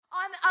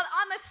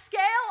the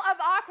scale of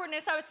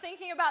awkwardness, I was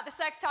thinking about the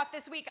sex talk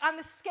this week. On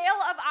the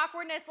scale of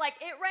awkwardness, like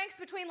it ranks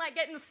between like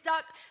getting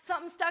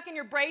something stuck in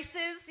your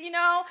braces, you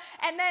know,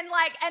 and then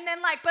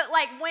but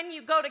like when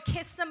you go to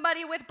kiss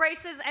somebody with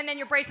braces and then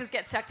your braces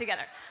get stuck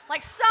together.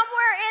 Like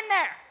somewhere in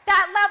there,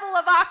 that level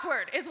of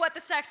awkward is what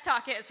the sex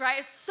talk is, right?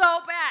 It's so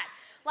bad.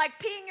 Like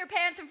peeing your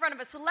pants in front of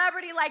a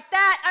celebrity like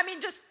that. I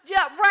mean, just,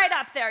 yeah, right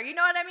up there. You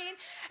know what I mean?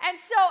 And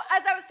so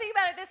as I was thinking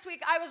about it this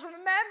week, I was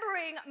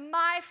remembering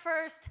my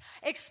first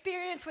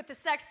experience with the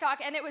sex talk,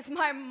 and it was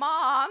my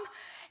mom.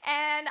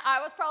 And I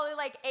was probably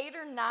like 8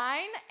 or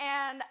 9,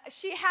 and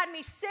she had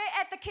me sit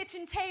at the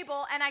kitchen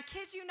table, and I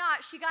kid you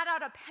not, she got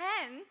out a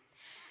pen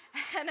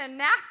and a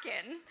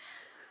napkin,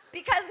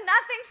 because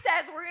nothing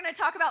says we're going to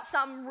talk about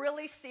something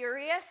really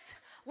serious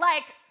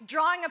like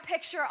drawing a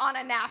picture on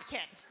a napkin.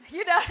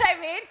 You know what I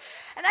mean?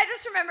 And I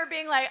just remember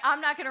being like, I'm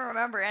not going to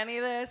remember any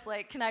of this.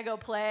 Like, can I go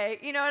play?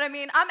 You know what I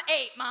mean? I'm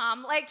 8,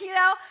 Mom. Like, you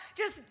know,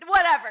 just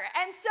whatever.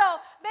 And so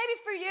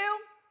maybe for you,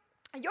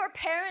 your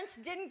parents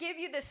didn't give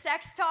you the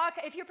sex talk.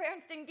 If your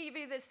parents didn't give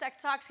you the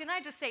sex talks, can I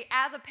just say,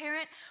 as a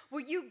parent,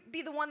 will you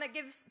be the one that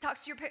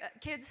talks to your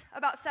kids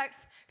about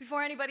sex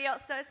before anybody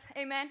else does?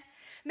 Amen?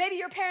 Maybe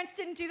your parents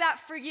didn't do that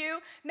for you.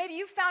 Maybe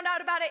you found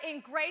out about it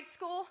in grade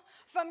school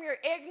from your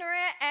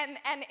ignorant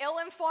and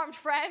ill-informed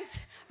friends,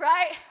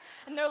 right?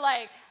 And they're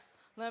like,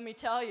 let me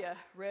tell you,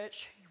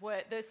 Rich,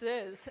 what this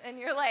is. And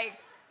you're like,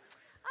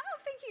 I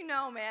don't think you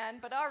know, man,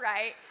 but all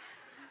right.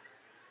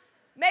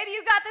 Maybe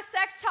you got the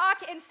sex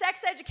talk in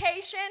sex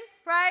education,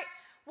 right?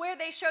 Where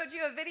they showed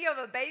you a video of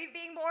a baby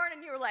being born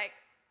and you were like,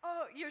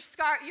 oh, you're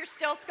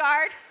still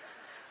scarred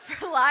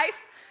for life.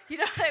 You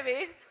know what I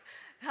mean?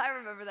 I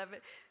remember that,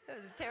 but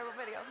it was a terrible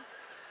video.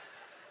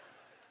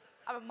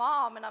 I'm a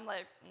mom and I'm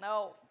like,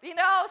 no, you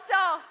know,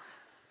 so.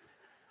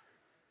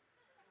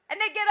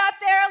 And they get up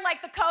there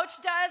like the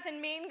coach does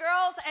in Mean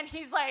Girls, and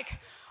he's like,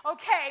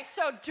 okay,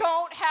 so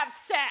don't have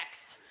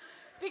sex.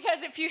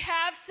 Because if you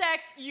have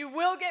sex, you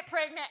will get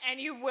pregnant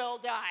and you will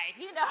die,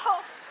 you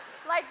know?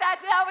 Like that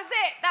was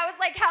it. That was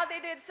like how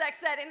they did sex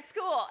ed in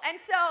school. And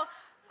so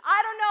I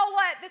don't know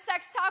what the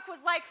sex talk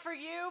was like for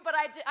you, but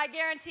I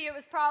guarantee it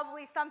was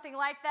probably something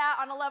like that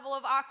on a level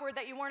of awkward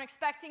that you weren't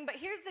expecting. But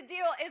here's the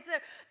deal, is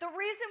the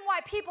reason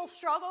why people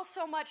struggle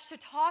so much to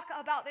talk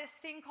about this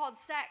thing called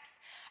sex,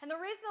 and the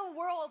reason the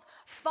world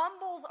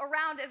fumbles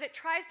around as it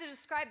tries to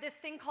describe this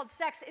thing called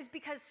sex is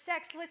because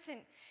sex,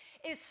 listen,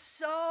 is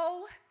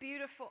so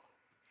beautiful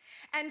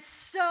and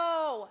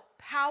so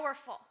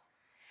powerful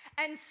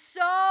and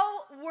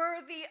so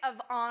worthy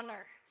of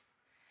honor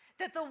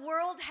that the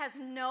world has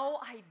no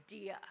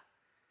idea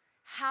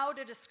how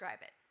to describe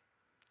it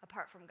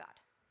apart from God.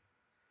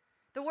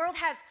 The world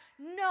has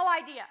no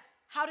idea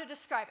how to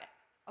describe it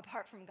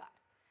apart from God.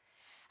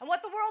 And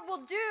what the world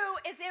will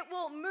do is it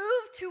will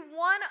move to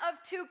one of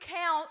two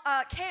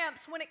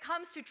camps when it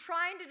comes to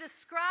trying to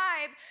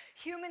describe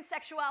human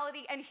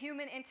sexuality and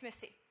human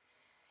intimacy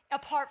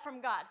apart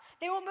from God.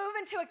 They will move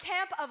into a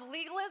camp of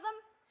legalism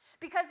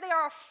because they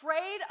are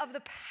afraid of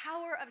the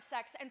power of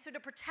sex. And so to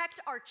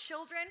protect our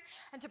children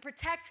and to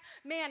protect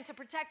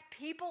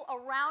people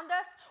around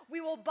us,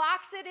 we will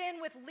box it in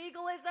with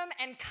legalism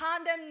and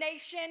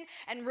condemnation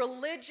and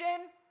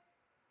religion.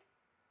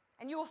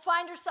 And you will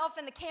find yourself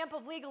in the camp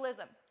of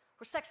legalism,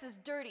 where sex is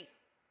dirty,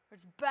 or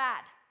it's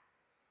bad.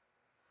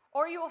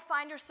 Or you will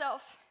find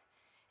yourself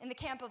in the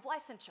camp of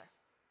licensure.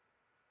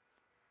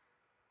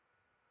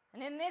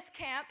 And in this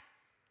camp,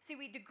 see,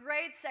 we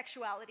degrade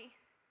sexuality,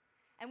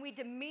 and we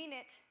demean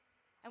it,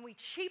 and we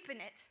cheapen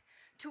it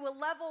to a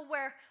level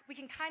where we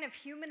can kind of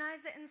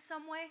humanize it in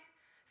some way,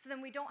 so then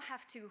we don't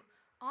have to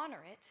honor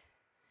it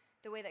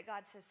the way that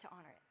God says to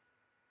honor it.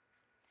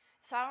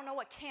 So I don't know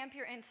what camp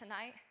you're in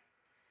tonight,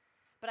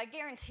 but I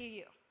guarantee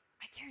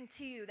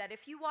you that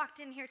if you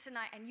walked in here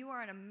tonight and you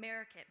are an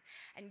American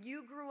and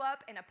you grew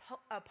up in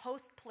a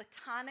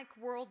post-Platonic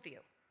worldview,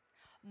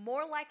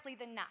 more likely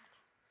than not,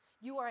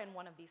 you are in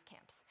one of these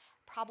camps,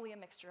 probably a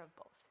mixture of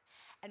both.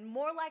 And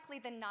more likely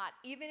than not,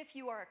 even if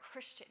you are a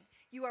Christian,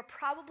 you are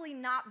probably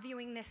not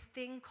viewing this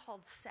thing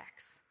called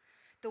sex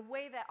the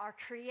way that our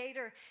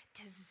Creator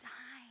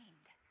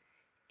designed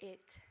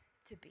it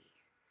to be.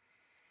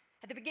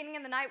 At the beginning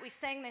of the night, we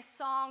sang this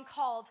song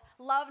called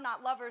Love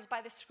Not Lovers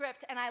by The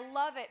Script, and I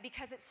love it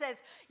because it says,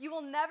 you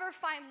will never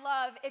find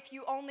love if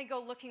you only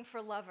go looking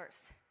for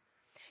lovers.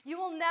 You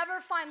will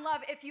never find love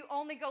if you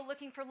only go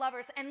looking for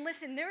lovers. And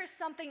listen, there is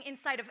something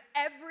inside of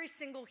every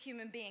single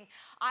human being.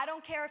 I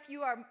don't care if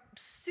you are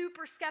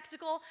super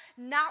skeptical,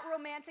 not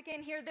romantic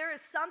in here. There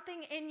is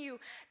something in you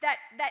that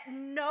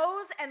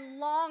knows and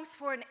longs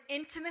for an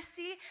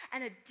intimacy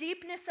and a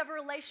deepness of a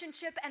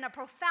relationship and a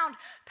profound,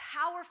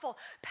 powerful,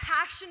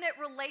 passionate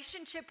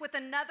relationship with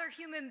another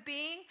human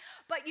being,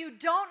 but you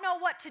don't know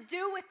what to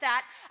do with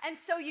that, and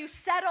so you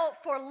settle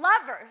for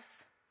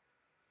lovers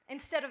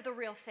instead of the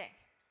real thing.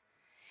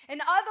 In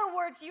other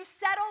words, you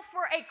settle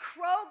for a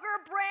Kroger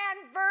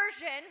brand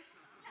version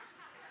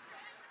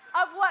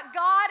of what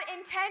God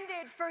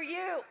intended for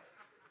you.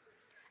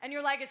 And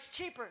you're like, it's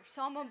cheaper,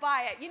 so I'm going to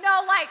buy it. You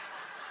know, like,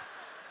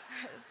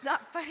 It's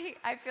not funny.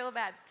 I feel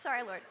bad.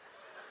 Sorry, Lord.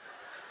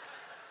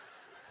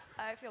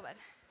 I feel bad.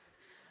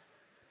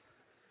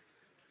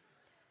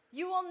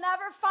 You will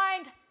never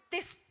find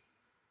this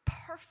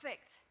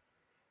perfect,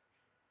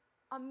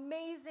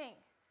 amazing,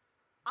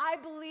 I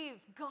believe,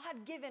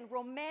 God-given,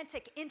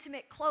 romantic,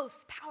 intimate,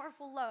 close,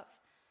 powerful love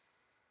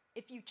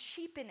if you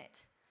cheapen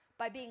it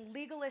by being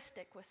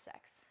legalistic with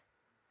sex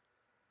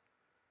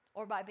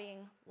or by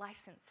being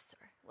licensed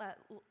or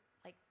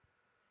like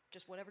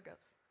just whatever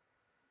goes.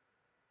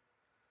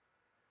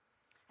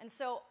 And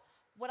so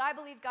what I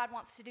believe God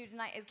wants to do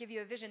tonight is give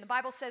you a vision. The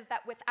Bible says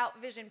that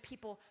without vision,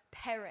 people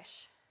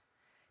perish.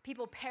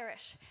 People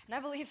perish. And I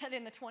believe that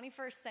in the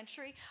 21st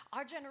century,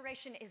 our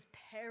generation is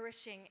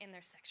perishing in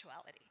their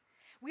sexuality.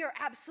 We are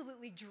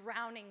absolutely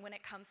drowning when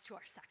it comes to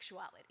our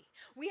sexuality.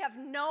 We have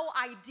no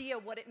idea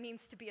what it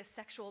means to be a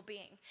sexual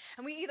being.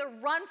 And we either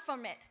run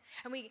from it,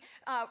 and we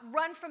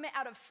run from it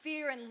out of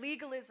fear and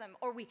legalism,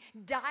 or we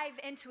dive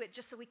into it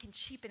just so we can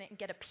cheapen it and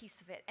get a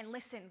piece of it. And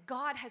listen,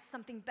 God has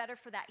something better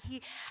for that.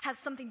 He has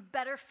something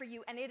better for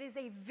you, and it is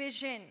a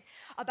vision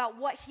about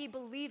what he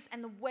believes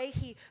and the way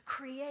he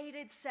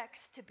created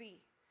sex to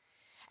be.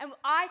 And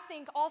I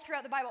think all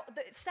throughout the Bible,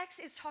 sex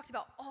is talked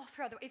about all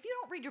throughout the Bible. If you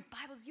don't read your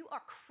Bibles, you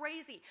are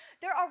crazy.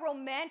 There are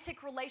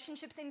romantic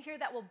relationships in here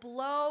that will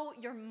blow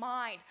your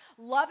mind.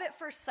 Love at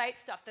first sight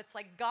stuff that's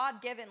like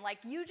God-given. Like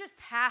you just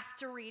have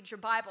to read your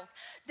Bibles.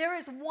 There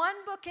is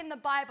one book in the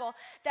Bible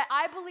that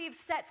I believe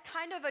sets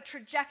kind of a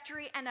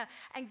trajectory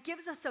and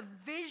gives us a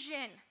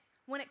vision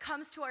when it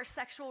comes to our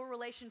sexual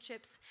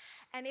relationships.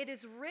 And it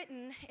is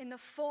written in the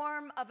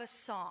form of a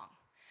song.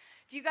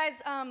 Do you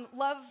guys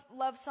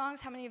love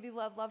songs? How many of you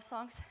love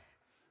songs?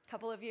 A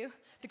couple of you.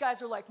 The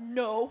guys are like,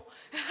 no.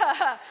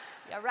 Yeah,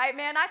 right,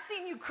 man. I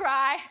seen you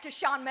cry to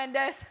Shawn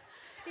Mendes.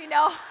 You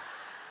know,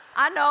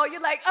 I know.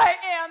 You're like, I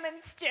am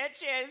in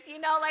stitches.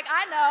 You know, like,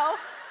 I know.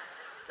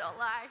 Don't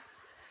lie.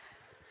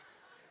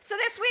 So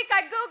this week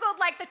I Googled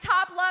like the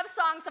top love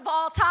songs of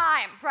all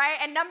time, right?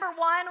 And number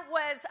one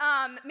was,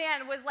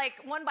 was like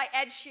one by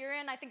Ed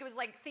Sheeran. I think it was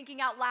like Thinking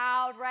Out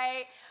Loud,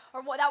 right?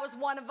 Or that was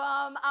one of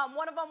them.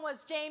 One of them was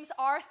James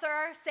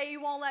Arthur, Say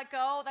You Won't Let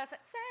Go. That's it.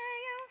 Say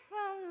you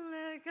won't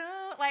let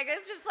go. Like,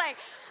 it's just like,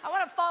 I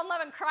want to fall in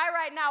love and cry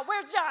right now.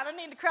 Where's John? I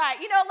need to cry.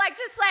 You know, like,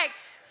 just like,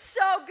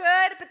 so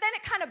good. But then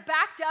it kind of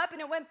backed up and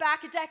it went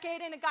back a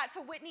decade and it got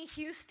to Whitney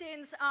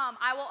Houston's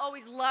I Will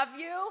Always Love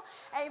You.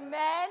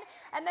 Amen.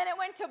 And then it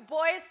went to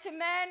Boys to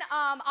Men,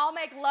 I'll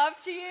Make Love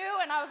to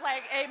You. And I was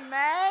like,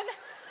 amen.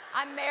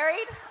 I'm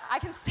married. I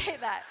can say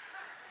that.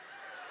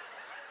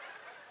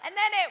 And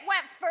then it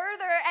went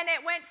further, and it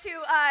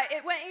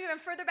went even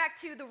further back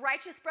to the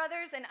Righteous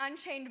Brothers and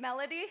Unchained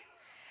Melody,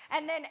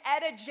 and then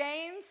Etta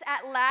James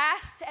at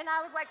Last, and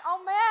I was like,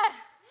 oh man,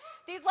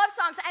 these love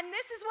songs. And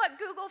this is what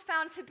Google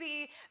found to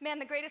be, man,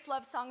 the greatest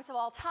love songs of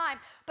all time.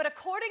 But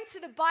according to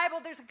the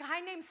Bible, there's a guy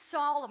named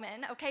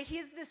Solomon, okay?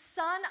 He's the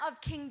son of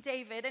King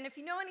David, and if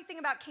you know anything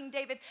about King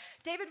David,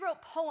 David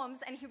wrote poems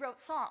and he wrote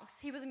songs.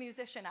 He was a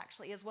musician,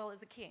 actually, as well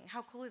as a king.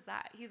 How cool is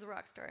that? He's a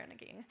rock star and a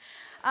king.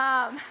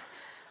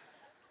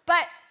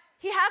 But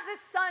he has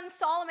this son,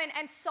 Solomon,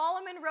 and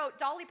Solomon wrote,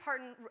 Dolly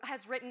Parton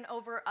has written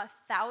over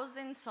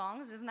 1,000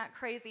 songs. Isn't that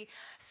crazy?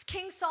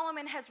 King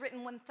Solomon has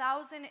written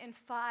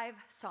 1,005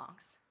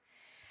 songs.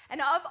 And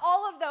of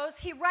all of those,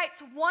 he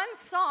writes one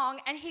song,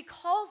 and he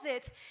calls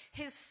it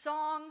his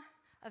Song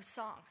of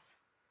Songs.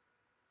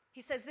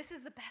 He says, this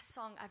is the best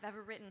song I've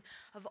ever written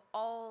of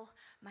all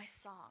my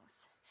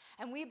songs.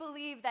 And we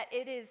believe that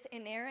it is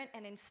inerrant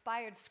and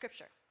inspired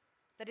scripture,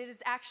 that it is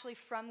actually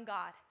from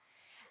God.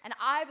 And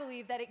I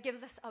believe that it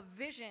gives us a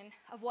vision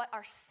of what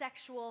our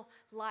sexual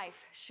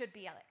life should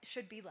be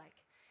like.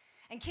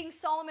 And King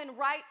Solomon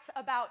writes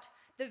about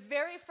the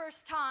very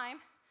first time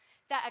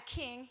that a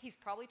king, he's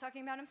probably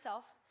talking about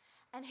himself,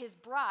 and his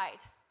bride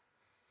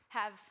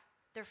have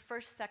their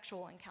first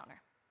sexual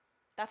encounter.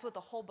 That's what the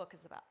whole book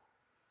is about.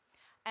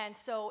 And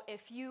so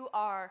if you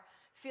are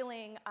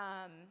feeling,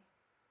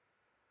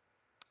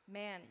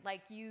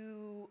 like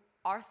you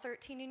are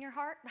 13 in your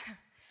heart,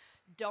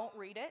 don't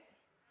read it,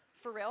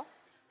 for real.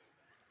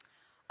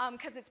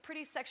 Because it's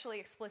pretty sexually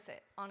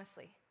explicit,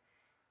 honestly.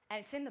 And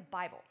it's in the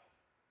Bible.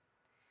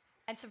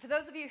 And so for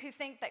those of you who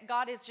think that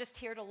God is just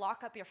here to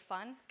lock up your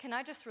fun, can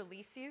I just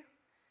release you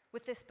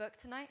with this book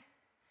tonight?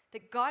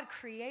 That God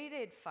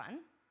created fun,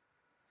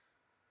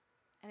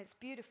 and it's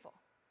beautiful.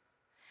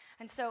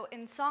 And so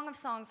in Song of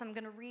Songs, I'm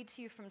going to read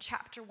to you from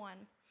chapter 1.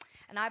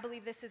 And I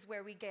believe this is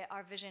where we get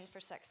our vision for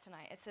sex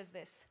tonight. It says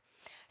this: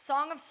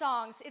 Song of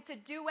Songs, it's a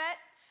duet.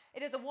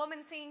 It is a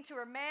woman singing to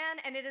her man,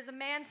 and it is a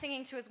man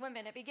singing to his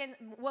woman. It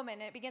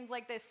begins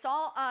like this.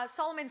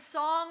 Solomon's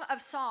Song of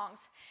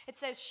Songs. It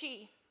says,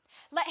 she,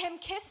 let him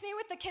kiss me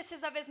with the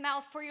kisses of his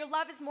mouth, for your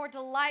love is more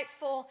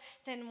delightful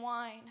than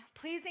wine.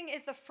 Pleasing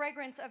is the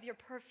fragrance of your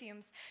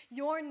perfumes.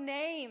 Your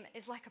name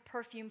is like a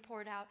perfume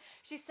poured out.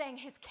 She's saying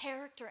his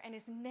character and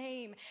his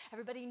name.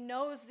 Everybody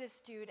knows this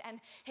dude, and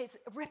his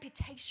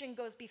reputation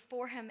goes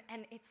before him,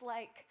 and it's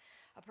like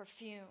a a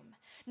perfume.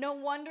 No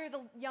wonder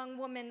the young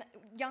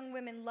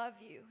women love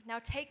you. Now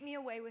take me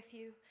away with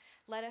you.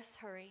 Let us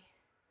hurry.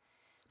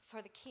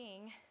 For the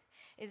king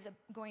is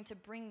going to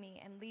bring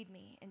me and lead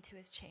me into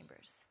his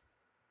chambers.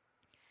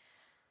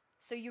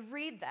 So you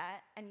read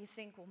that and you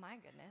think, well, my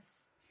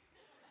goodness.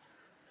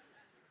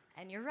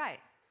 And you're right.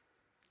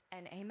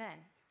 And amen.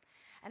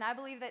 And I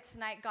believe that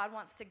tonight God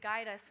wants to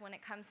guide us when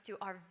it comes to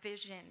our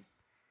vision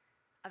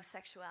of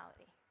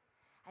sexuality.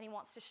 And he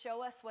wants to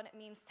show us what it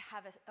means to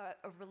have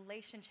a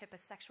relationship, a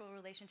sexual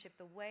relationship,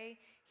 the way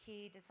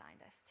he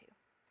designed us to.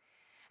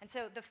 And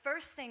so the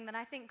first thing that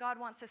I think God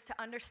wants us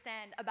to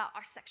understand about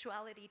our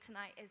sexuality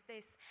tonight is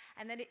this,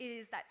 and that it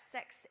is that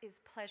sex is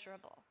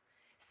pleasurable.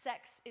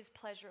 Sex is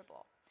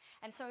pleasurable.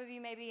 And some of you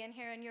may be in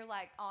here and you're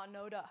like, oh,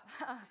 no duh.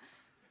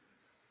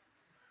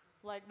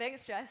 Like,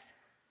 thanks, Jess.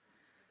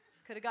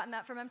 Could have gotten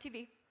that from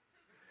MTV.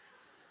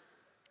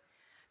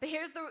 But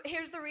here's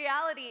the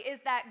reality is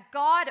that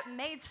God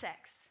made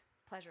sex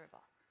pleasurable.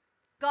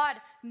 God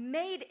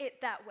made it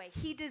that way.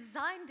 He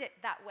designed it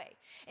that way.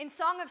 In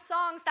Song of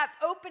Songs, that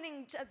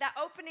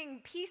opening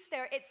piece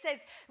there, it says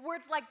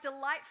words like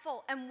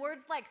delightful and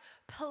words like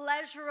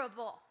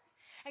pleasurable.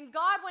 And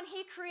God, when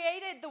he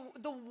created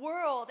the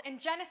world in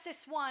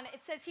Genesis 1,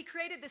 it says he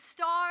created the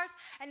stars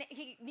and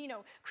he,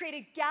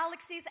 created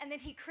galaxies, and then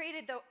he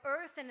created the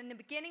earth, and in the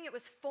beginning it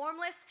was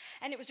formless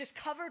and it was just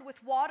covered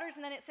with waters,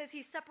 and then it says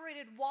he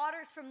separated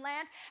waters from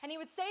land, and he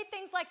would say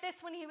things like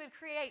this when he would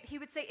create. He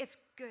would say, it's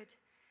good.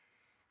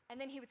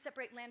 And then he would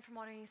separate land from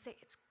water and he'd say,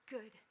 it's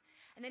good.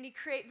 And then he'd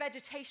create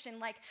vegetation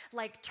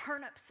like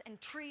turnips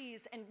and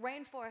trees and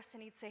rainforests,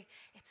 and he'd say,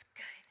 it's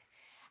good.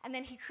 And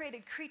then he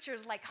created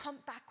creatures like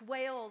humpback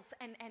whales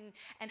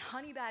and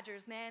honey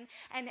badgers, man.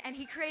 And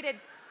he created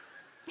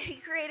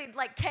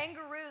like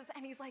kangaroos,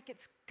 and he's like,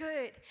 it's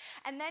good.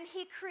 And then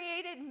he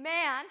created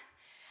man,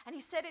 and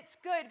he said it's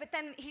good. But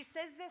then he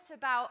says this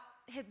about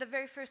the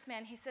very first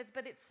man. He says,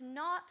 but it's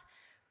not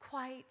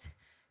quite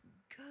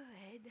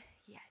good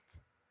yet.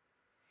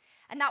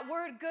 And that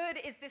word good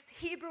is this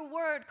Hebrew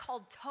word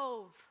called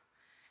tov.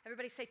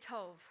 Everybody say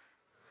tov.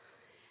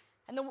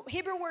 And the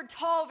Hebrew word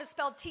tov is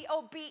spelled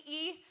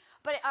T-O-B-E,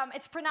 but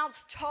it's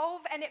pronounced tov,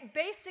 and it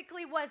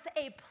basically was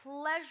a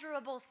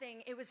pleasurable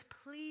thing. It was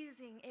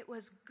pleasing. It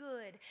was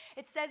good.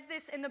 It says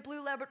this in the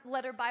Blue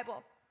Letter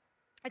Bible.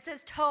 It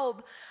says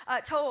tov,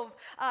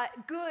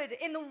 good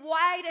in the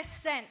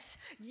widest sense,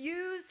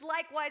 used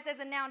likewise as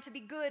a noun to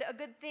be good, a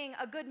good thing,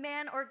 a good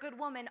man or a good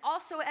woman,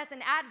 also as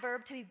an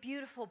adverb to be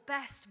beautiful,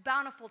 best,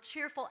 bountiful,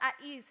 cheerful, at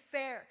ease,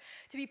 fair,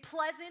 to be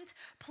pleasant,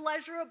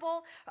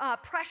 pleasurable,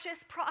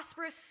 precious,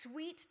 prosperous,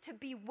 sweet, to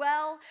be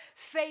well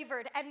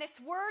favored. And this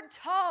word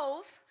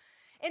tov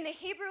in the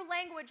Hebrew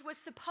language was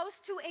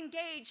supposed to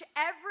engage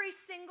every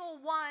single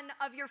one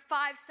of your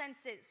five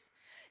senses.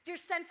 Your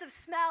sense of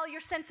smell,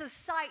 your sense of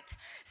sight,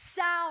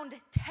 sound,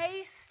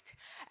 taste,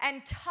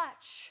 and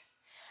touch.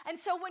 And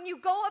so when you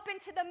go up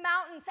into the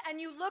mountains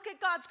and you look at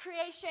God's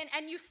creation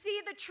and you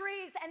see the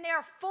trees and they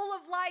are full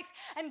of life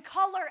and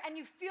color, and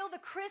you feel the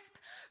crisp,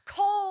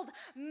 cold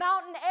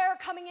mountain air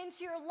coming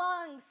into your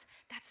lungs,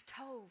 that's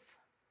tov.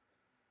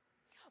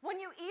 When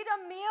you eat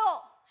a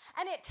meal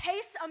and it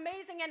tastes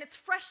amazing and it's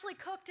freshly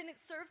cooked and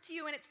it's served to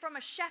you and it's from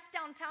a chef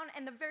downtown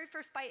and the very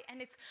first bite, and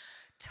it's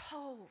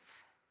tov.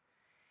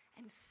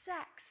 And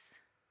sex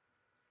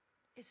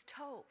is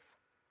tov.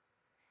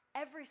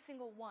 Every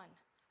single one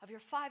of your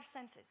five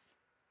senses.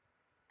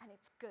 And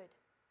it's good.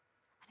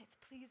 And it's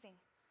pleasing.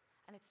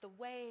 And it's the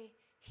way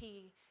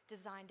he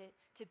designed it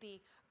to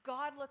be.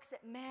 God looks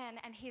at man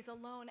and he's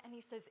alone and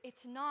he says,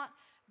 it's not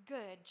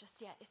good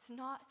just yet. It's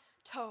not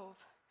tov.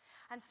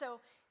 And so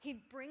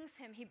he brings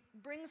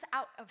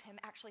out of him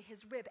actually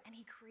his rib, and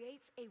he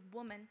creates a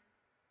woman.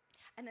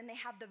 And then they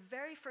have the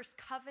very first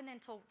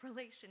covenantal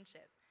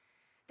relationship.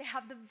 They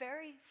have the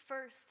very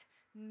first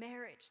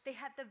marriage. They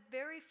have the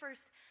very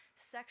first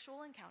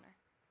sexual encounter.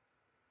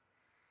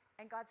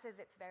 And God says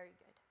it's very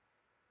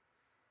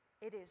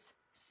good. It is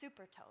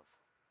super tov.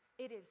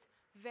 It is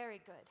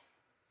very good.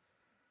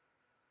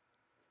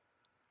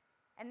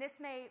 And this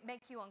may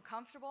make you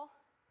uncomfortable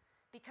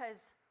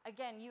because,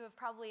 again, you have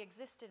probably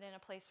existed in a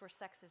place where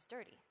sex is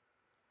dirty,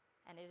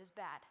 and it is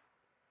bad,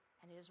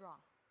 and it is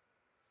wrong.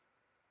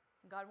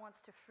 And God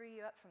wants to free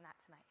you up from that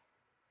tonight.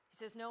 He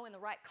says, no, in the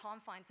right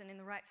confines and in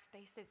the right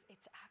spaces,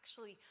 it's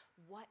actually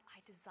what I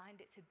designed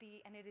it to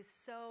be, and it is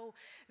so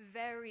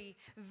very,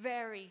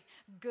 very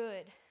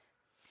good.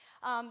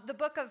 The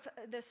book of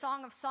the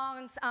Song of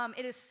Songs,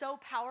 it is so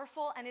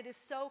powerful and it is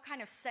so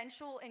kind of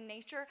sensual in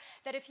nature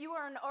that if you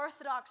are an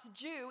Orthodox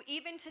Jew,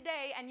 even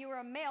today, and you were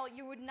a male,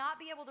 you would not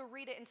be able to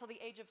read it until the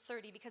age of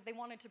 30 because they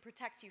wanted to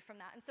protect you from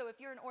that. And so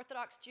if you're an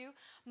Orthodox Jew,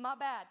 my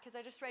bad, because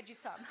I just read you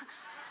some.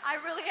 I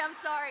really am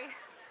sorry.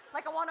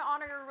 Like, I want to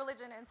honor your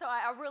religion, and so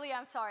I really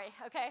am sorry,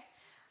 okay?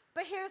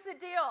 But here's the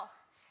deal,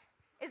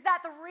 is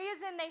that the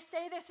reason they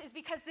say this is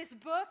because this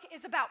book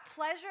is about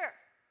pleasure.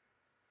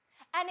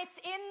 And it's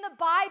in the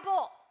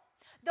Bible,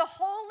 the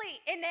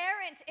holy,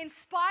 inerrant,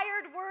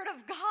 inspired word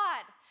of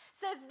God,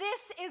 says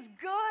this is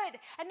good,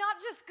 and not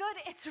just good,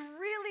 it's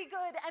really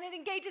good, and it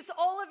engages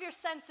all of your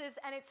senses,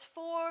 and it's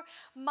for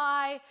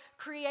my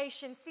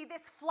creation. See,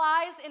 this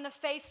flies in the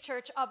face,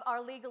 church, of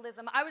our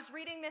legalism. I was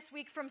reading this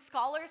week from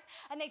scholars,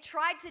 and they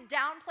tried to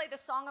downplay the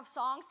Song of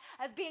Songs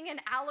as being an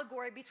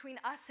allegory between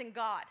us and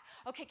God.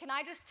 Okay, can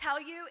I just tell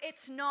you,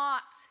 it's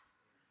not.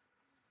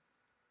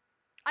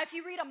 If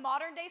you read a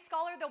modern day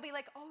scholar, they'll be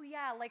like, oh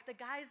yeah, like the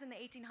guys in the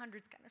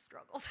 1800s kind of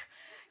struggled.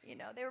 You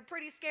know, they were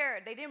pretty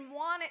scared. They didn't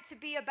want it to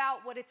be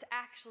about what it's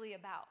actually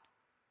about,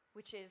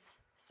 which is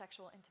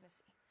sexual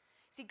intimacy.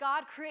 See,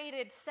 God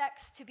created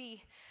sex to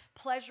be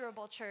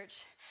pleasurable,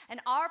 church. And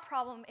our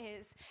problem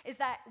is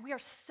that we are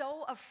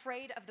so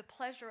afraid of the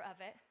pleasure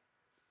of it,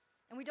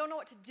 and we don't know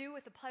what to do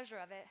with the pleasure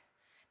of it,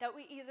 that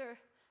we either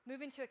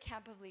move into a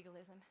camp of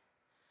legalism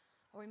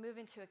or we move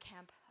into a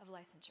camp of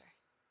licensure.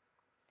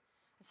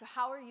 And so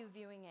how are you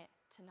viewing it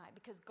tonight?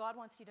 Because God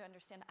wants you to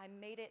understand, I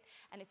made it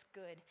and it's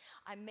good.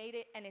 I made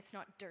it and it's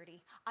not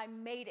dirty. I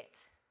made it.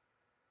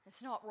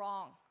 It's not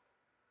wrong.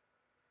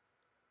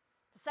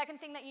 The second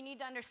thing that you need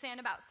to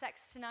understand about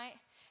sex tonight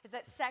is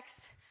that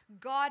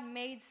God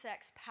made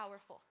sex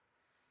powerful.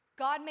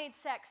 God made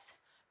sex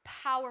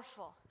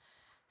powerful.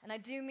 And I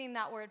do mean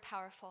that word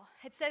powerful.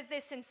 It says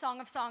this in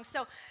Song of Songs.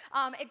 So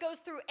it goes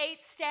through 8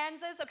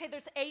 stanzas. Okay,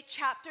 there's 8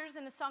 chapters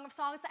in the Song of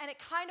Songs, and it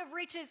kind of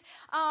reaches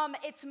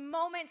its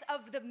moment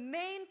of the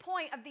main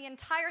point of the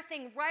entire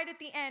thing right at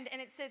the end.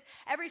 And it says,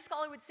 every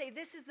scholar would say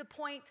this is the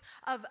point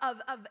of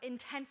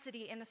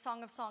intensity in the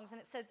Song of Songs. And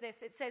it says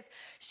this. It says,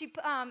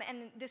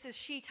 and this is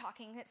she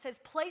talking. It says,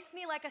 place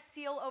me like a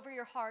seal over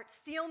your heart.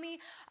 Seal me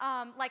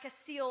like a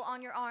seal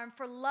on your arm.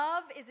 For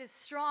love is as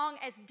strong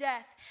as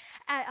death.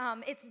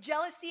 Its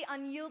jealousy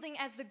unyielding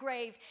as the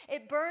grave.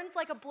 It burns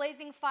like a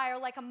blazing fire,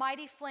 like a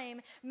mighty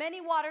flame.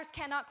 Many waters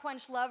cannot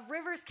quench love.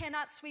 Rivers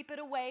cannot sweep it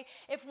away.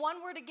 If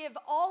one were to give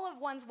all of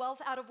one's wealth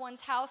out of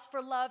one's house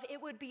for love,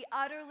 it would be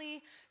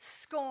utterly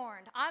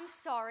scorned. I'm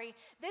sorry.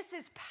 This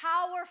is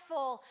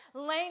powerful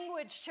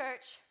language,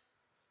 church.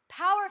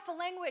 Powerful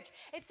language.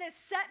 It says,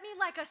 set me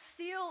like a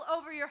seal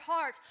over your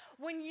heart.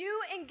 When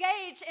you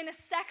engage in a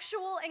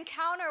sexual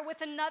encounter with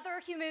another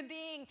human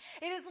being,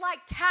 it is like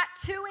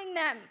tattooing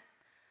them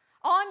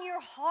on your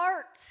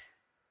heart.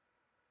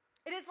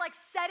 It is like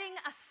setting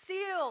a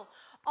seal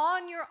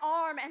on your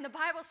arm. And the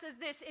Bible says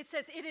this. It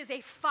says it is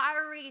a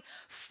fiery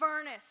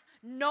furnace.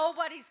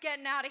 Nobody's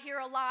getting out of here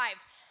alive.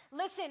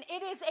 Listen,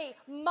 it is a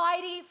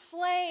mighty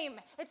flame.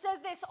 It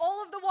says this,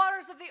 all of the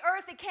waters of the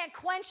earth, it can't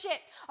quench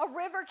it. A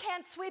river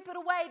can't sweep it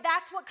away.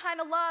 That's what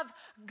kind of love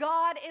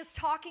God is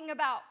talking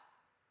about.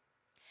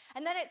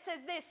 And then it says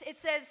this. It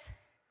says,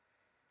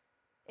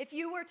 if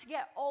you were to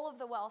get all of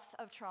the wealth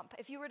of Trump,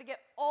 if you were to get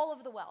all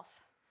of the wealth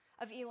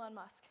of Elon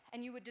Musk,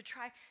 and you would to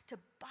try to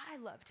buy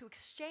love, to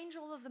exchange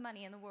all of the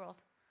money in the world,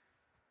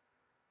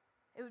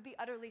 it would be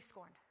utterly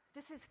scorned.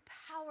 This is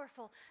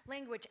powerful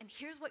language, and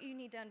here's what you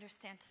need to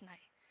understand tonight.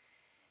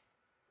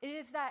 It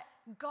is that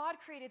God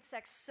created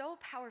sex so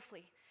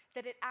powerfully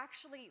that it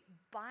actually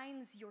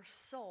binds your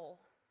soul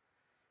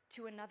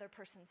to another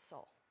person's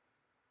soul.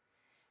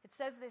 It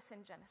says this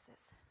in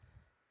Genesis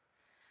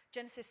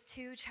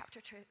 2,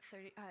 chapter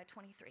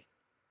 23.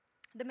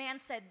 The man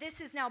said, this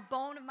is now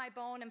bone of my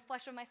bone and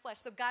flesh of my flesh.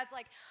 So God's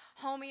like,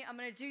 homie, I'm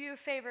going to do you a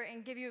favor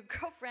and give you a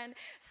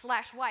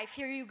girlfriend/wife.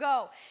 Here you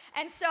go.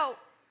 And so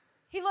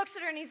he looks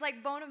at her and he's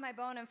like, bone of my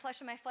bone and flesh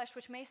of my flesh,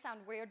 which may sound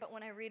weird, but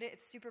when I read it,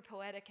 it's super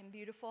poetic and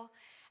beautiful.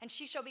 And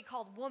she shall be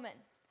called woman,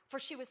 for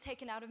she was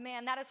taken out of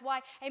man. That is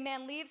why a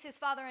man leaves his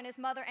father and his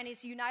mother and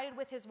is united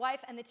with his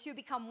wife, and the two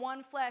become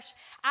one flesh.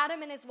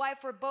 Adam and his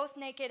wife were both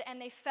naked, and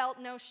they felt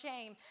no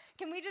shame.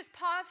 Can we just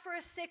pause for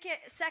a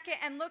second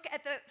and look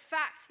at the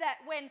facts that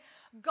when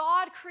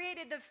God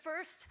created the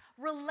first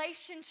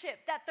relationship,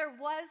 that there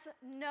was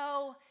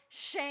no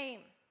shame?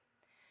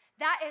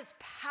 That is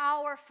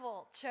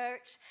powerful,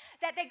 church.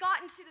 That they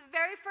got into the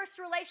very first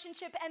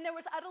relationship and there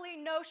was utterly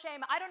no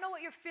shame. I don't know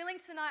what you're feeling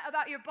tonight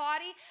about your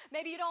body.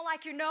 Maybe you don't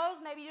like your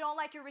nose. Maybe you don't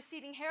like your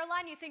receding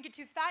hairline. You think you're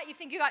too fat. You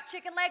think you got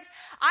chicken legs.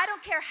 I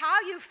don't care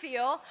how you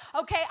feel,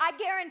 okay? I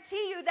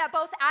guarantee you that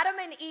both Adam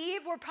and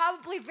Eve were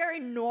probably very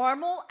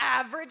normal,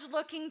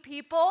 average-looking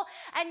people,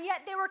 and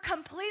yet they were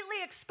completely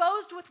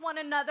exposed with one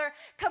another,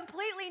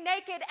 completely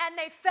naked, and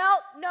they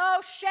felt no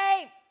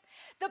shame.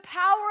 The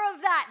power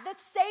of that, the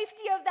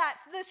safety of that,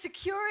 the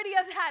security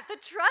of that, the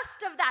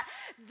trust of that,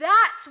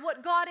 that's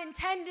what God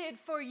intended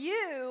for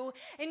you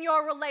in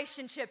your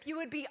relationship. You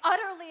would be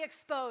utterly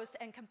exposed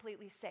and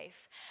completely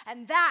safe.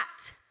 And that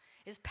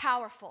is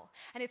powerful.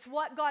 And it's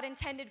what God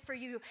intended for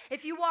you.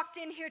 If you walked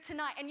in here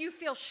tonight and you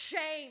feel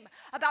shame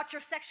about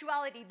your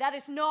sexuality, that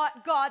is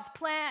not God's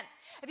plan.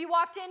 If you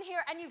walked in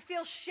here and you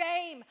feel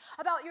shame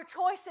about your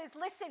choices,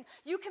 listen,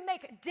 you can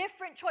make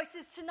different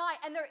choices tonight,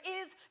 and there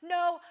is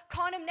no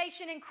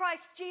condemnation in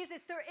Christ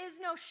Jesus. There is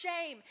no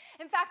shame.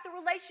 In fact, the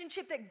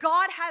relationship that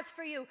God has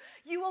for you,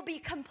 you will be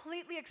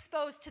completely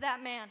exposed to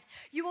that man.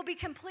 You will be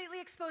completely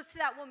exposed to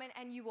that woman,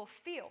 and you will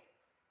feel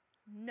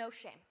no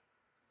shame.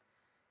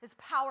 Is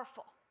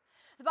powerful.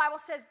 The Bible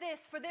says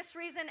this, for this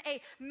reason a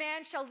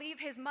man shall leave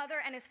his mother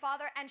and his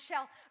father and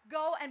shall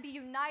go and be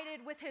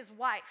united with his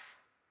wife.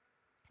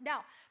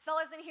 Now,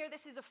 fellas in here,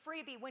 this is a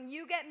freebie. When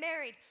you get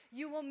married,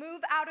 you will move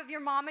out of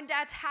your mom and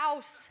dad's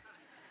house.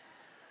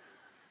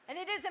 And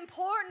it is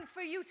important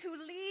for you to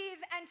leave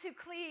and to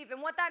cleave. And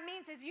what that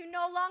means is you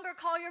no longer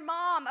call your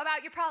mom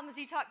about your problems,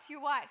 you talk to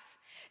your wife.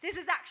 This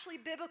is actually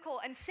biblical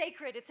and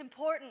sacred. It's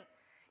important.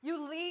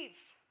 You leave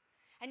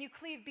and you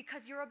cleave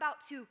because you're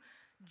about to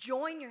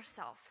join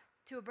yourself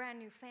to a brand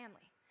new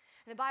family.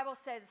 And the Bible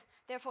says,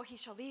 therefore he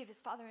shall leave his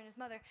father and his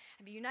mother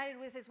and be united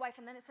with his wife.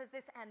 And then it says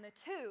this, and the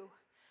two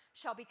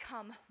shall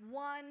become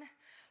one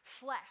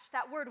flesh.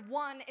 That word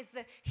one is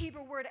the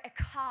Hebrew word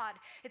echad.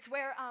 It's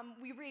where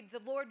we read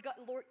the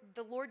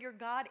Lord your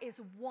God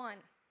is one.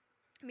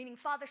 Meaning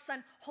Father,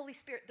 Son, Holy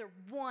Spirit, they're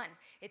one.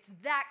 It's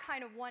that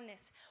kind of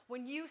oneness.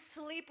 When you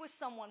sleep with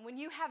someone, when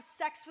you have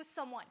sex with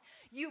someone,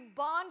 you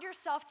bond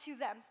yourself to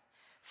them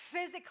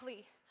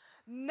physically,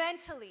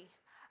 mentally,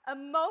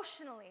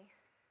 emotionally,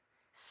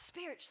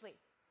 spiritually.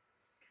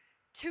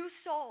 Two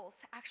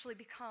souls actually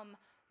become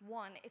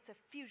one. It's a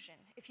fusion.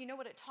 If you know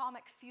what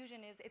atomic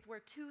fusion is, it's where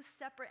two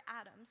separate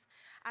atoms,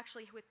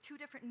 actually with two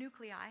different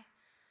nuclei.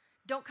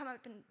 Don't come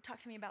up and talk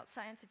to me about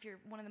science if you're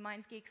one of the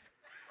minds geeks.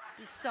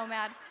 I'd be so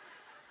mad.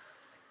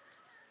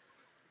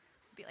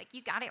 I'd be like,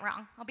 you got it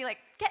wrong. I'll be like,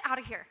 get out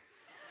of here.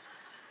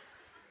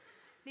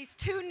 These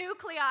two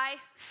nuclei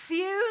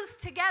fuse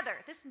together.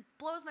 This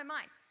blows my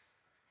mind.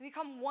 They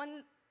become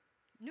one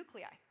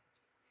nuclei,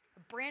 a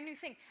brand new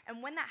thing.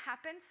 And when that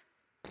happens,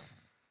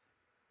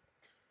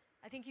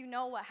 I think you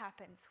know what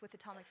happens with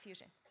atomic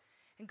fusion.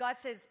 And God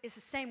says it's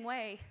the same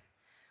way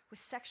with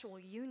sexual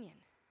union.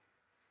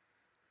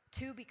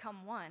 Two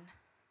become one,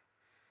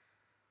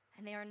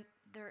 and they're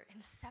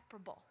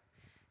inseparable.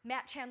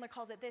 Matt Chandler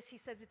calls it this. He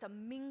says it's a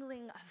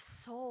mingling of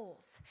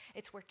souls.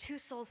 It's where two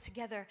souls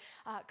together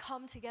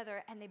come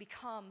together and they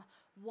become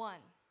one.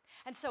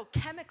 And so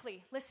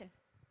chemically, listen,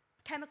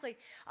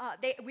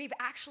 we've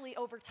actually,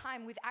 over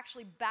time, we've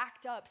actually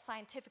backed up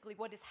scientifically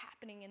what is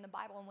happening in the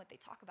Bible and what they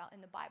talk about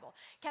in the Bible.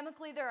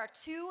 Chemically, there are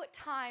two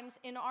times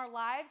in our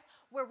lives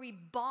where we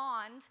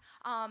bond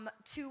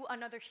to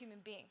another human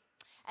being.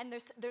 And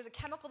there's a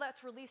chemical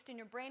that's released in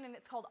your brain, and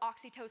it's called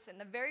oxytocin.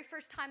 The very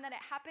first time that it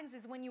happens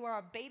is when you are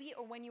a baby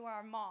or when you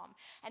are a mom.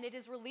 And it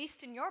is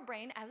released in your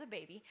brain as a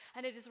baby,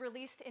 and it is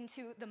released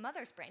into the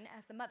mother's brain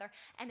as the mother,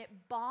 and it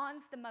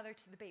bonds the mother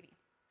to the baby.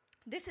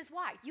 This is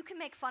why. You can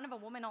make fun of a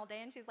woman all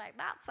day and she's like,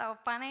 that's so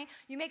funny.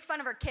 You make fun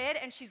of her kid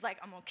and she's like,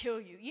 I'm going to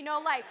kill you. You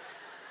know, like,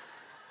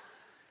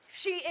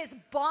 she is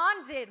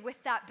bonded with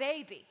that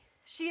baby.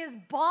 She is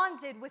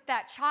bonded with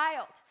that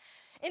child.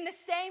 In the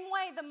same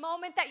way, the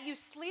moment that you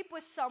sleep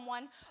with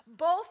someone,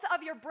 both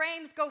of your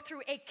brains go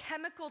through a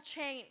chemical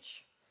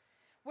change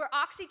where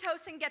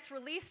oxytocin gets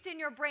released in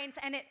your brains,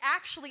 and it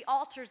actually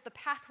alters the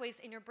pathways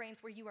in your brains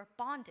where you are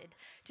bonded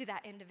to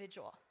that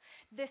individual.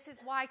 This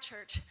is why,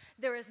 church,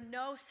 there is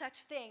no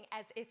such thing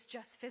as it's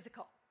just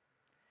physical.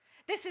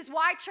 This is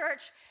why,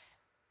 church,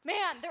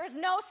 man, there is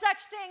no such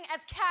thing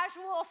as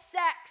casual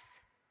sex.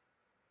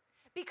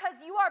 Because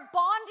you are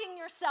bonding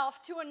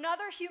yourself to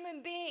another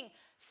human being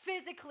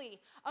physically,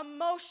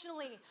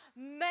 emotionally,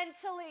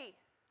 mentally,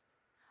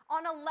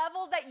 on a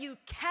level that you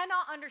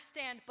cannot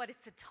understand, but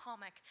it's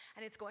atomic,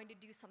 and it's going to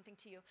do something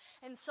to you.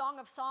 In Song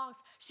of Songs,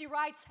 she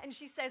writes, and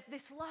she says,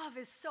 this love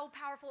is so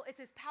powerful,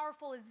 it's as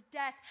powerful as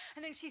death.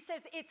 And then she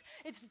says,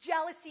 it's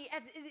jealousy,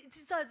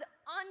 it's as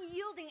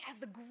unyielding as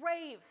the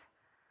grave.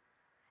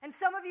 And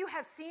some of you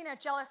have seen a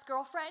jealous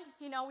girlfriend.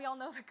 You know, we all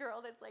know the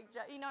girl that's like,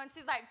 you know, and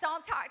she's like,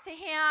 don't talk to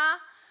him.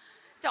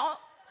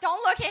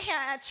 Don't look at him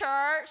at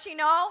church, you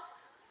know.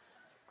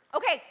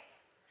 Okay,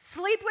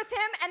 sleep with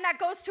him, and that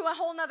goes to a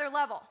whole nother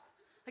level.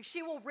 Like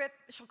she'll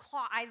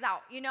claw eyes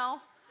out, you know.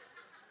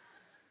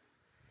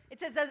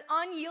 It's as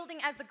unyielding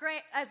as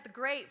the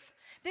grave.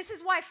 This is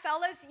why,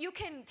 fellas, you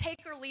can take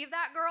or leave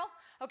that girl.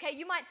 Okay,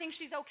 you might think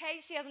she's okay.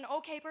 She has an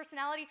okay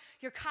personality.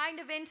 You're kind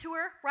of into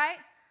her, right?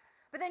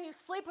 But then you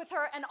sleep with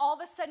her, and all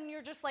of a sudden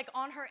you're just like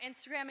on her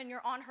Instagram and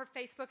you're on her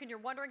Facebook and you're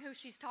wondering who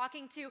she's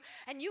talking to.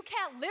 And you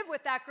can't live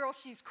with that girl.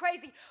 She's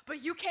crazy,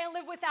 but you can't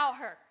live without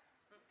her.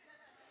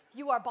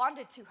 You are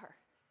bonded to her.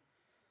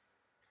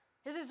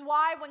 This is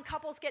why when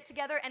couples get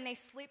together and they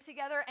sleep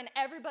together and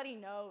everybody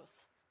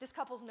knows this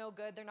couple's no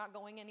good, they're not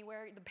going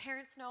anywhere. The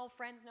parents know,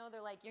 friends know,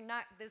 they're like,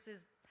 this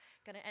is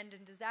going to end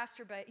in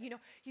disaster. But, you know,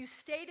 you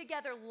stay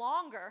together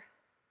longer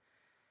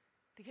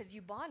because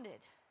you bonded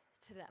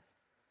to them.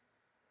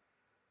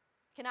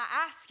 Can I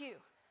ask you,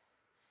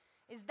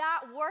 is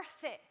that worth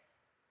it?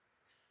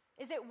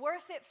 Is it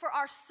worth it for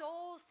our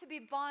souls to be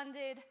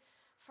bonded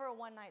for a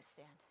one-night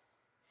stand?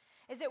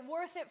 Is it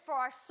worth it for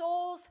our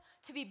souls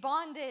to be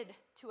bonded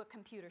to a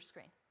computer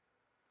screen?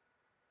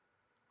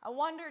 I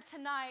wonder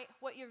tonight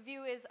what your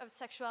view is of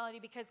sexuality,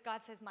 because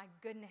God says, my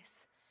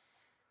goodness,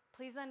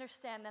 please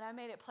understand that I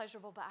made it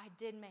pleasurable, but I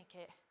did make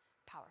it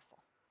powerful.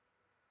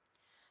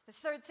 The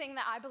third thing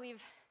that I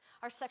believe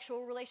our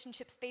sexual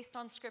relationships based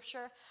on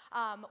Scripture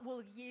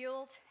will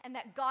yield, and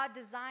that God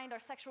designed our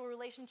sexual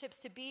relationships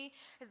to be,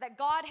 is that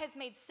God has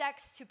made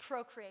sex to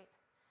procreate.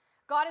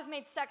 God has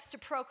made sex to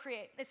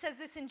procreate. It says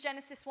this in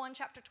Genesis 1,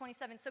 chapter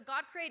 27. So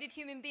God created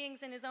human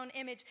beings in his own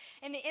image.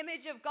 In the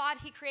image of God,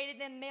 he created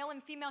them, male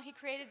and female, he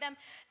created them.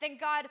 Then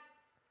God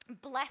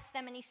blessed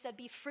them, and he said,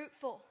 be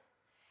fruitful.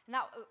 And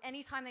that,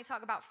 anytime they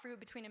talk about fruit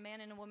between a man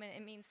and a woman,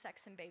 it means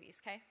sex and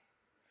babies, okay?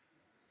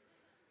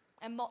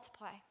 And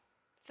multiply.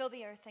 Fill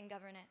the earth and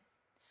govern it.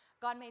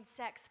 God made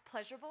sex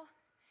pleasurable.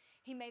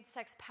 He made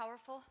sex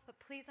powerful. But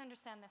please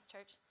understand this,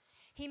 church.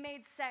 He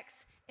made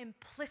sex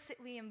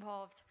implicitly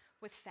involved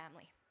with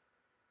family.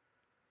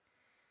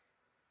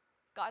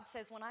 God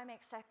says, when I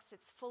make sex,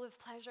 it's full of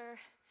pleasure,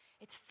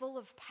 it's full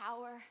of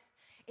power.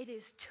 It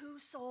is two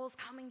souls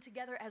coming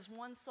together as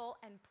one soul,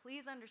 and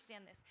please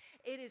understand this,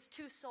 it is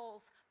two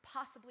souls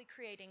possibly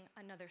creating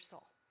another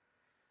soul.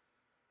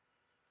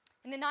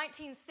 In the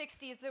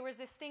 1960s, there was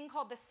this thing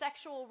called the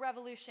sexual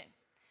revolution.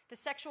 The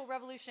sexual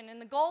revolution.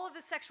 And the goal of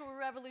the sexual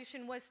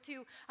revolution was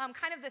to,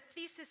 kind of the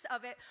thesis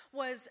of it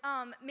was,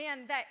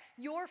 that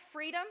your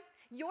freedom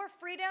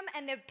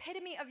and the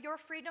epitome of your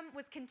freedom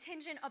was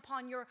contingent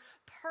upon your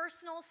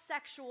personal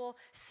sexual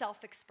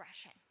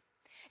self-expression.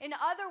 In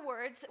other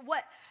words,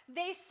 what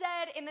they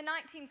said in the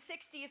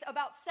 1960s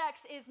about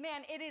sex is,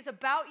 man, it is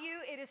about you,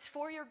 it is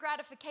for your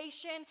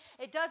gratification,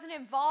 it doesn't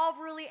involve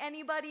really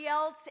anybody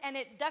else, and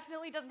it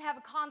definitely doesn't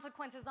have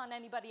consequences on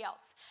anybody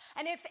else.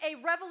 And if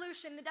a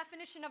revolution, the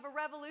definition of a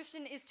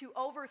revolution is to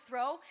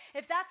overthrow,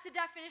 if that's the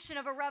definition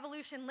of a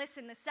revolution,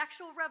 listen, the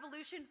sexual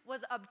revolution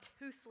was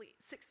obtusely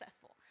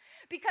successful.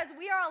 Because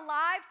we are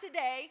alive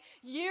today,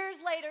 years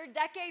later,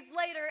 decades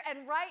later,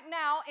 and right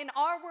now in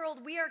our world,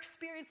 we are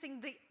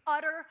experiencing the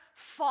utter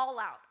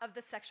fallout of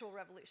the sexual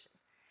revolution.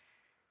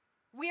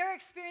 We are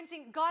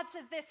experiencing, God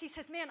says this, he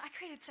says, man, I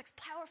created sex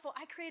powerful,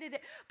 I created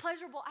it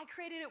pleasurable, I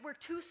created it where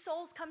two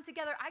souls come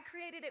together, I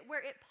created it where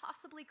it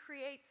possibly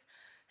creates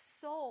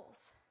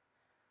souls.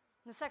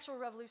 And the sexual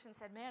revolution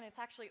said, man, it's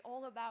actually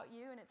all about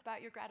you, and it's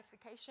about your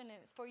gratification, and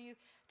it's for you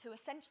to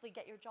essentially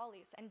get your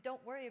jollies, and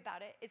don't worry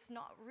about it, it's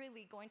not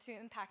really going to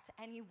impact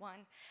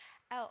anyone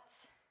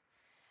else.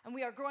 And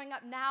we are growing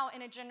up now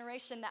in a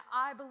generation that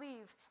I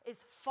believe is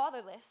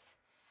fatherless.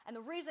 And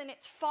the reason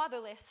it's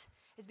fatherless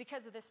is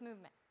because of this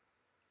movement.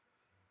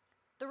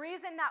 The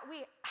reason that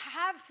we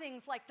have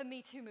things like the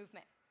Me Too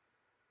movement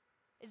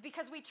is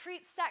because we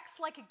treat sex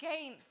like a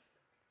game.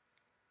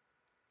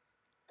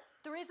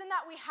 The reason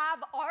that we have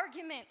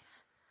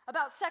arguments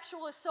about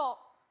sexual assault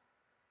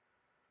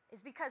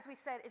is because we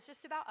said it's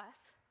just about us.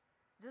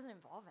 It doesn't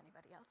involve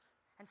anybody else.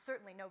 And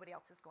certainly nobody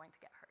else is going to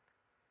get hurt.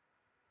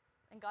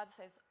 And God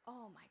says,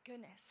 oh my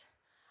goodness,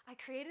 I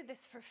created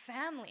this for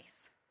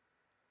families.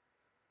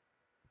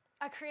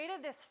 I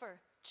created this for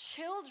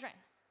children.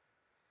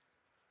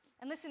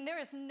 And listen, there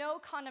is no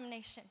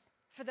condemnation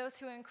for those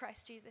who are in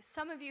Christ Jesus.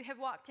 Some of you have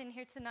walked in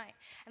here tonight,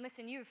 and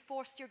listen, you've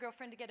forced your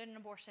girlfriend to get an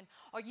abortion,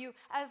 or you,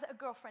 as a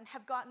girlfriend,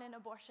 have gotten an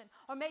abortion,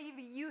 or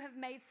maybe you have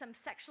made some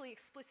sexually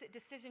explicit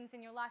decisions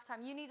in your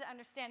lifetime. You need to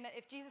understand that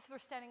if Jesus were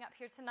standing up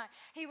here tonight,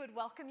 he would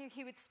welcome you,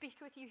 he would speak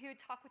with you, he would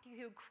talk with you,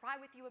 he would cry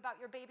with you about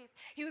your babies,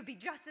 he would be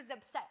just as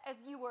upset as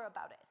you were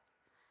about it.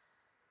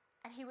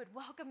 And he would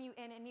welcome you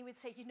in, and he would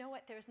say, you know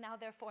what, there is now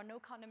therefore no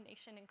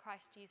condemnation in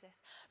Christ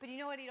Jesus. But you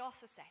know what he'd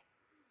also say?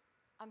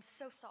 I'm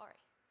so sorry,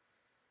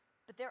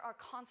 but there are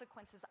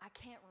consequences I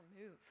can't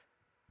remove.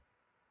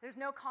 There's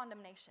no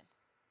condemnation.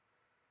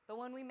 But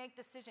when we make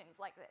decisions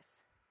like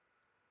this,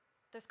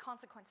 there's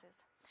consequences.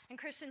 And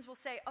Christians will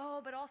say,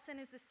 oh, but all sin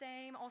is the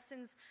same, all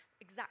sin's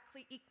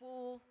exactly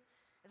equal.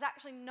 It's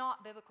actually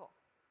not biblical.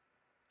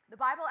 The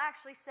Bible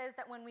actually says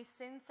that when we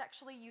sin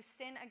sexually, you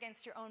sin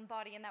against your own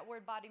body, and that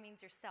word body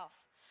means yourself.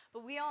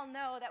 But we all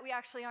know that we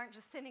actually aren't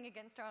just sinning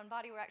against our own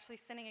body, we're actually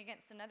sinning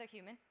against another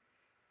human.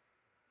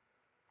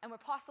 And we're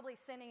possibly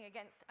sinning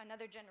against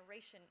another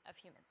generation of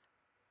humans.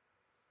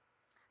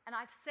 And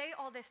I'd say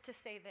all this to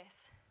say this.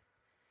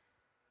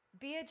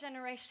 Be a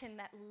generation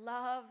that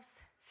loves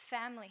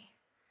family.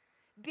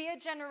 Be a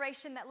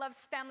generation that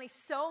loves family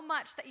so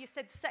much that you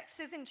said, sex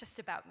isn't just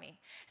about me.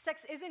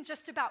 Sex isn't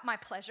just about my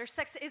pleasure.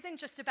 Sex isn't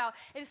just about,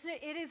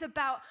 it is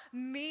about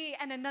me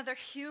and another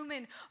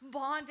human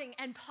bonding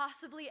and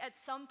possibly at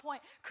some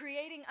point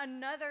creating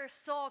another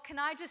soul. Can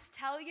I just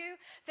tell you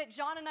that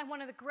John and I,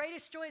 one of the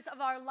greatest joys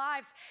of our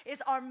lives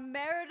is our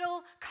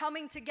marital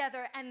coming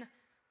together and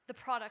the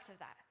product of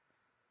that.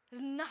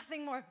 There's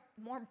nothing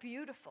more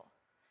beautiful.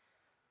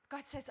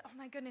 God says, oh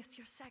my goodness,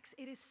 your sex,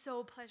 it is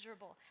so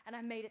pleasurable, and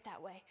I made it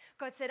that way.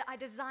 God said, I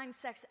designed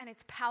sex, and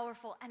it's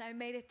powerful, and I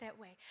made it that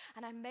way,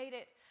 and I made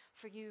it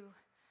for you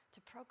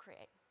to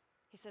procreate.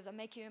 He says, I'll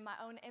make you in my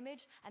own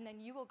image, and then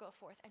you will go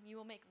forth, and you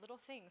will make little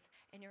things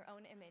in your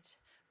own image.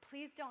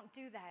 Please don't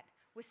do that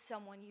with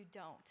someone you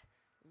don't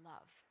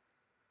love.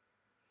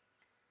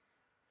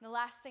 And the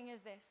last thing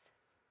is this.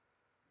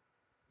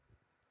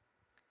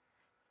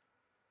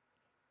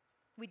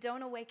 We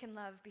don't awaken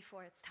love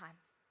before it's time.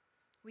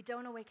 We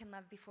don't awaken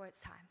love before it's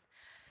time.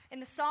 In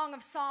the Song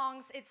of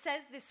Songs, it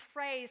says this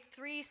phrase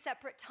 3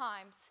 separate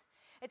times.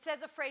 It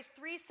says a phrase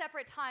 3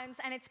 separate times,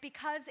 and it's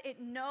because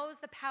it knows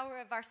the power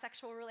of our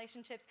sexual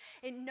relationships.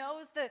 It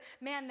knows the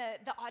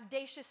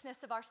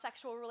audaciousness of our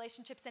sexual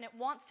relationships, and it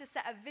wants to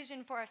set a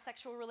vision for our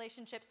sexual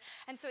relationships.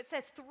 And so it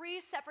says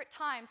 3 separate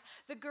times.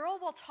 The girl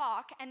will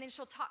talk, and then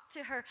she'll talk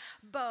to her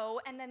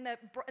beau, and then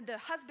the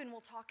husband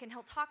will talk, and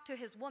he'll talk to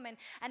his woman.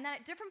 And then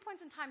at different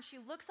points in time, she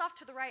looks off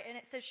to the right, and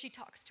it says she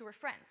talks to her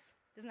friends.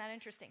 Isn't that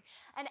interesting?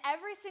 And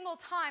every single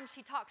time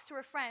she talks to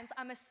her friends,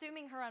 I'm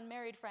assuming her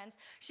unmarried friends,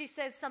 she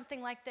says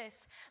something like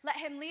this: "Let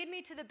him lead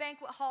me to the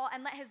banquet hall,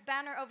 and let his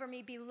banner over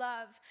me be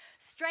love.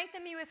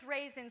 Strengthen me with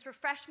raisins,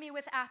 refresh me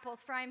with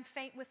apples, for I am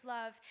faint with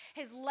love.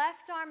 His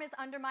left arm is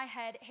under my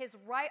head, his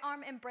right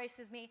arm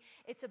embraces me.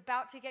 It's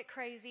about to get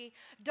crazy.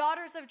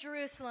 Daughters of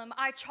Jerusalem,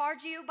 I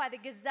charge you by the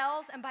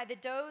gazelles and by the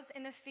does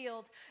in the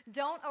field,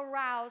 don't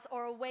arouse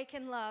or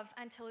awaken love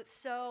until it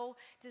so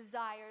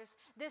desires."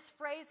 This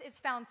phrase is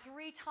found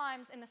 3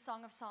 times in the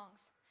Song of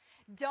Songs.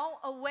 Don't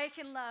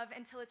awaken love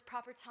until it's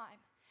proper time.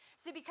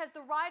 See, because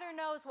the writer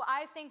knows what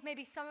I think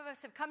maybe some of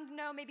us have come to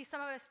know, maybe some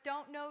of us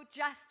don't know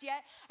just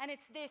yet, and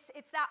it's this: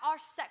 it's that our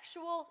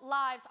sexual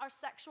lives, our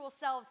sexual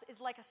selves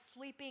is like a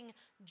sleeping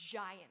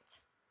giant.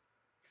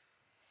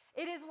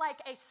 It is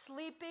like a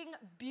sleeping,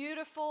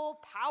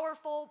 beautiful,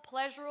 powerful,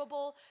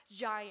 pleasurable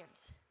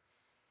giant.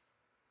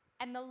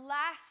 And the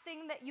last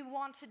thing that you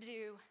want to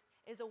do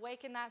is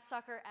awaken that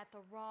sucker at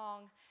the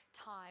wrong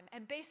time.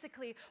 And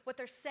basically what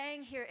they're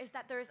saying here is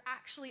that there is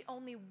actually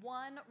only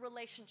one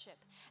relationship,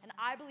 and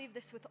I believe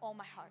this with all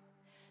my heart.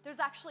 There's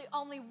actually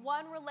only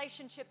one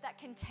relationship that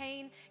can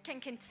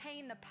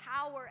contain the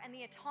power and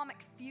the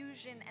atomic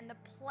fusion and the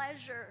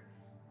pleasure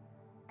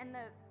and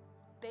the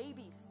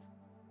babies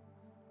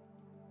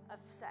of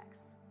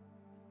sex.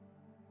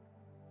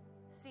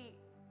 See,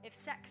 if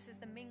sex is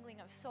the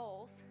mingling of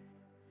souls,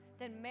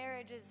 then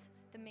marriage is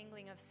the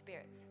mingling of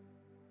spirits.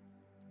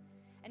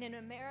 And in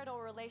a marital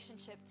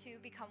relationship, two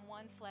become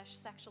one flesh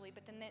sexually,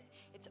 but then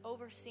it's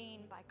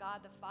overseen by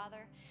God the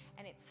Father,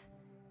 and it's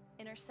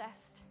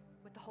intercessed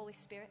with the Holy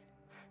Spirit.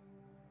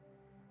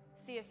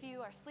 See, if you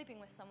are sleeping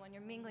with someone,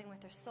 you're mingling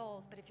with their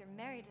souls, but if you're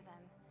married to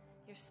them,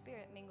 your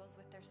spirit mingles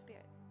with their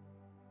spirit.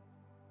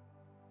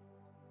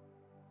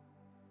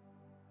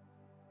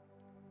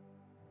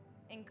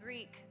 In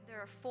Greek,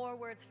 there are 4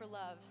 words for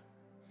love.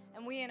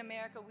 And we in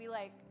America,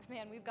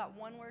 we've got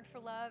 1 word for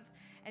love,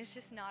 and it's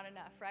just not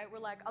enough, right? We're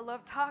like, I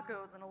love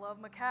tacos, and I love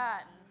my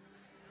cat,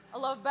 and I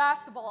love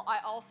basketball.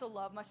 I also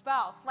love my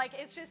spouse. Like,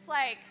 it's just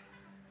like,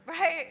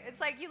 right? It's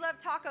like you love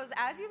tacos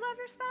as you love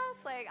your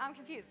spouse? Like, I'm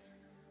confused.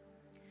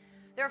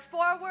 There are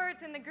 4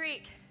 words in the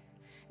Greek,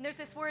 and there's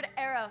this word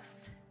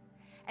eros,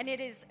 and it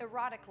is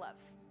erotic love.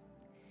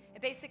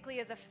 It basically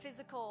is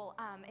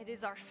it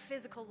is our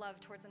physical love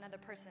towards another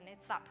person.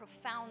 It's that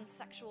profound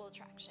sexual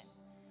attraction.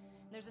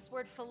 There's this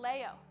word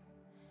phileo.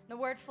 The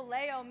word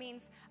phileo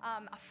means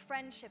a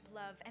friendship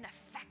love, an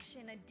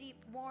affection, a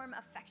deep, warm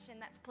affection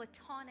that's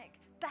platonic,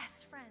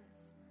 best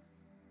friends.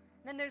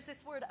 And then there's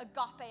this word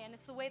agape, and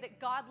it's the way that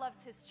God loves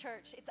his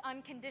church. It's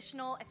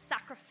unconditional, it's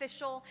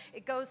sacrificial,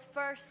 it goes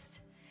first.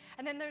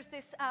 And then there's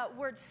this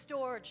word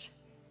storge,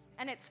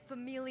 and it's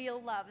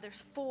familial love.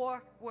 There's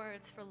 4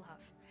 words for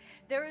love.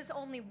 There is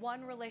only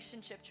one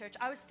relationship, church.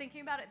 I was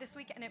thinking about it this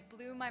week, and it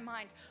blew my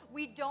mind.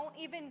 We don't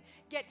even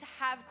get to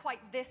have quite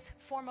this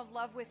form of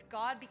love with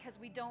God because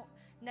we don't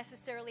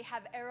necessarily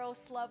have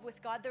eros love with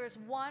God. There is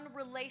one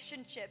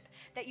relationship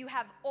that you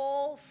have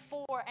all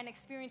 4 and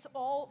experience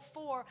all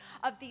 4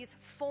 of these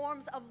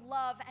forms of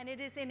love, and it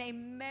is in a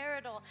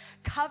marital,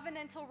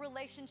 covenantal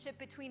relationship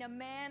between a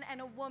man and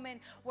a woman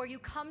where you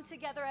come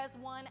together as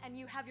one and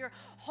you have your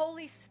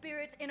Holy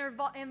Spirit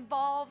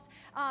involved,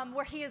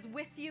 where he is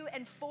with you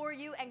and for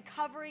you and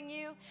covering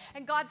you.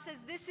 And God says,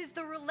 this is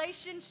the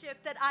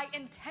relationship that I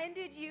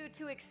intended you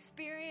to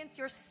experience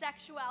your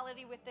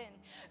sexuality within,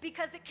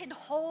 because it can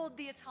hold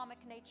the atomic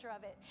nature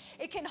of it.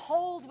 It can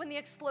hold when the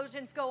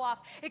explosions go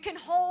off. It can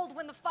hold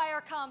when the fire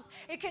comes.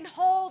 It can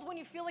hold when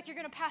you feel like you're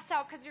going to pass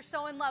out because you're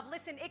so in love.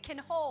 Listen, it can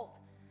hold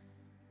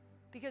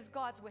because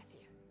God's with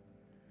you.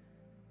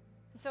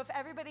 And so if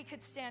everybody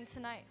could stand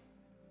tonight,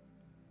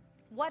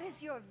 what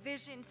is your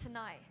vision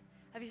tonight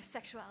of your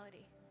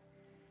sexuality?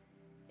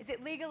 Is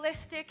it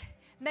legalistic?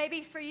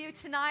 Maybe for you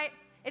tonight,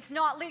 it's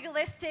not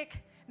legalistic.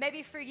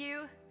 Maybe for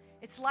you,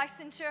 it's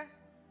licensure.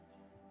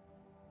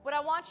 What I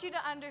want you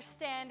to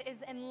understand is,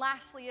 and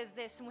lastly is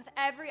this, and with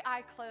every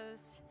eye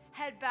closed,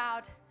 head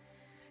bowed,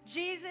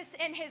 Jesus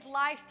in his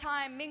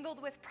lifetime mingled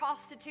with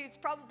prostitutes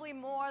probably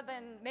more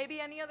than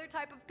maybe any other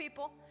type of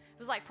people. It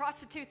was like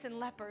prostitutes and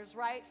lepers,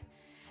 right?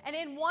 And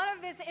in one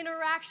of his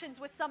interactions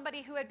with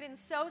somebody who had been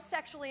so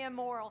sexually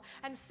immoral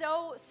and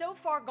so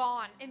far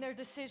gone in their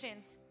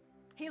decisions,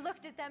 he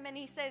looked at them and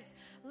he says,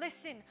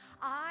 listen,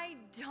 I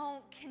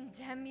don't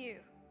condemn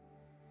you.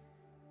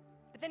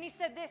 But then he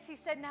said this, he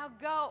said, now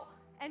go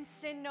and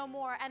sin no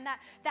more. And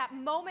that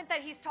moment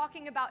that he's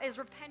talking about is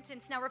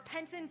repentance. Now,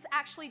 repentance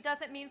actually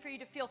doesn't mean for you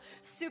to feel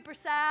super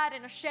sad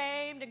and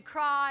ashamed and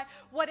cry.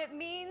 What it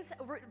means,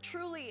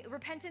 truly,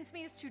 repentance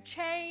means to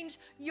change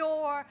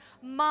your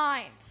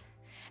mind.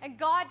 And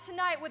God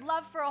tonight would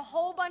love for a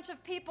whole bunch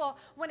of people,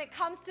 when it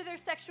comes to their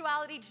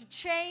sexuality, to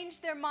change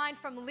their mind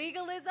from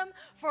legalism,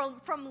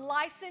 from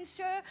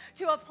licensure,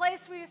 to a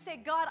place where you say,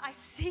 God, I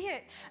see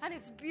it, and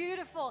it's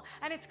beautiful,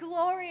 and it's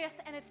glorious,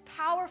 and it's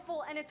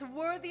powerful, and it's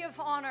worthy of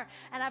honor,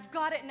 and I've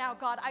got it now,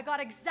 God. I got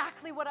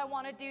exactly what I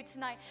want to do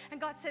tonight.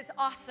 And God says,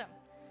 awesome.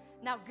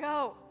 Now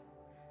go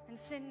and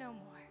sin no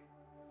more.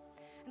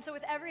 And so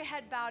with every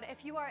head bowed,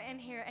 if you are in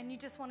here and you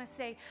just want to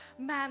say,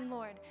 man,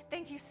 Lord,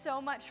 thank you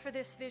so much for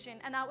this vision,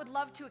 and I would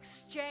love to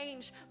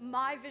exchange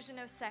my vision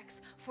of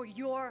sex for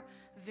your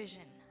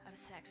vision of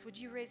sex, would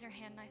you raise your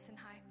hand nice and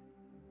high?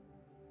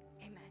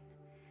 Amen.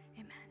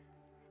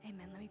 Amen.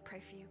 Amen. Let me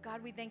pray for you.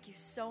 God, we thank you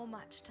so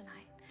much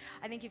tonight.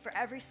 I thank you for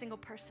every single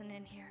person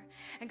in here.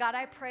 And God,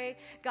 I pray,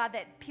 God,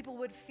 that people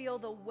would feel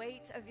the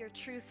weight of your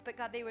truth, but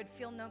God, they would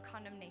feel no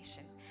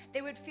condemnation.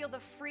 They would feel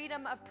the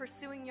freedom of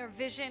pursuing your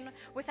vision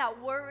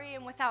without worry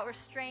and without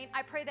restraint.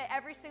 I pray that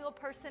every single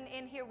person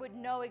in here would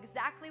know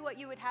exactly what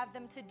you would have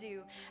them to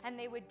do, and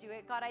they would do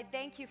it. God, I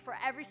thank you for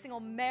every single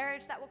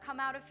marriage that will come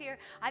out of here.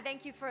 I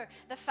thank you for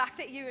the fact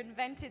that you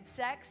invented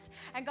sex.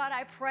 And God,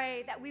 I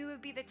pray that we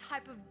would be the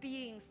type of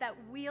beings that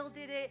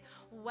wielded it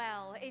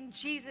well. In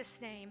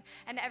Jesus' name.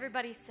 And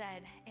everybody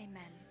said,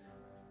 amen.